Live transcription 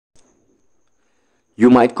You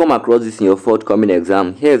might come across this in your forthcoming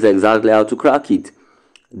exam. Here's exactly how to crack it.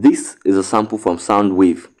 This is a sample from sound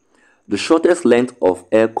wave. The shortest length of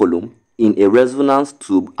air column in a resonance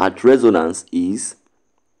tube at resonance is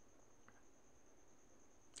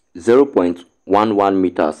 0.11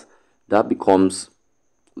 meters. That becomes,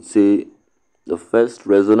 say, the first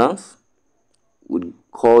resonance. We'd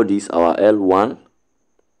call this our L1,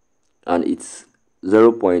 and it's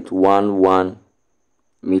 0.11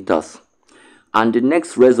 meters. And the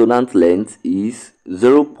next resonant length is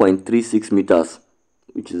 0.36 meters,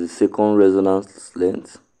 which is the second resonance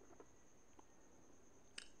length.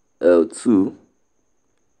 L2,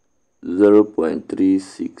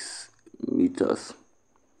 0.36 meters.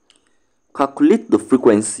 Calculate the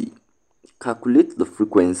frequency. Calculate the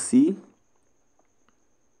frequency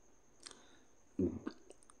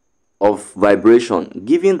of vibration,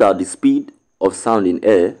 given that the speed of sound in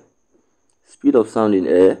air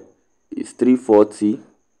is 340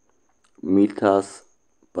 meters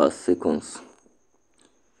per second.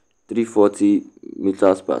 340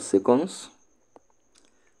 meters per second.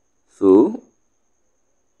 So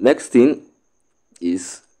next thing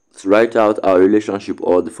is to write out our relationship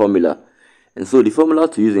or the formula. And so the formula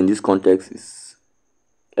to use in this context is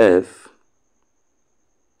F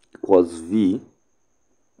equals V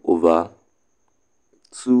over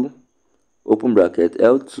 2 open bracket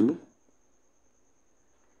L2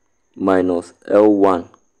 minus L1.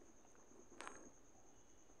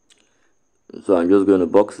 So I'm just going to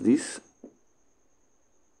box this.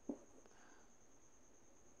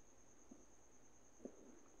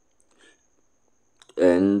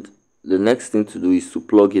 And the next thing to do is to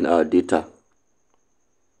plug in our data.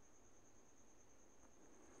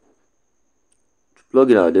 To plug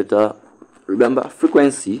in our data, remember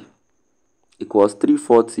frequency equals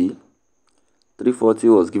 340. 340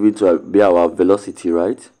 was given to be our velocity,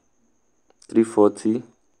 right? 340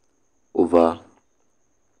 over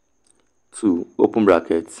 2 open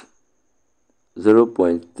bracket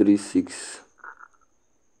 0.36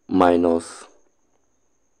 minus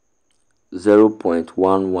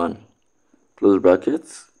 0.11 close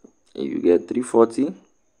brackets, and you get 340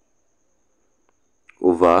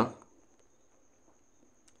 over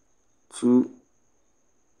 2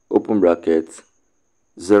 open bracket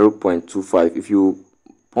 0.25. If you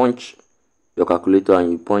punch your calculator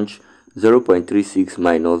and you punch 0.36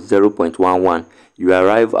 minus 0.11, you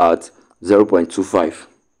arrive at 0.25.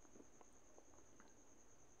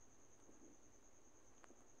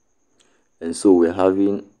 And so we're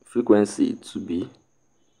having frequency to be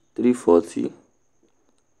 340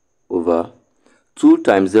 over 2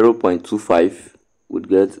 times 0.25 would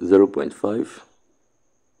get 0.5.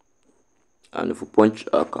 And if we punch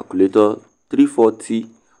our calculator, 340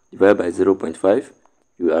 divided by 0.5,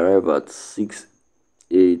 you arrive at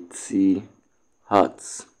 680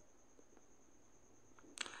 hertz.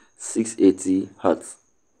 680 hertz.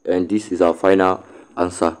 And this is our final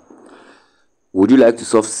answer. Would you like to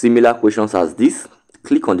solve similar questions as this?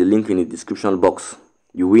 Click on the link in the description box.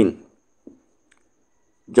 You win.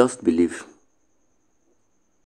 Just believe.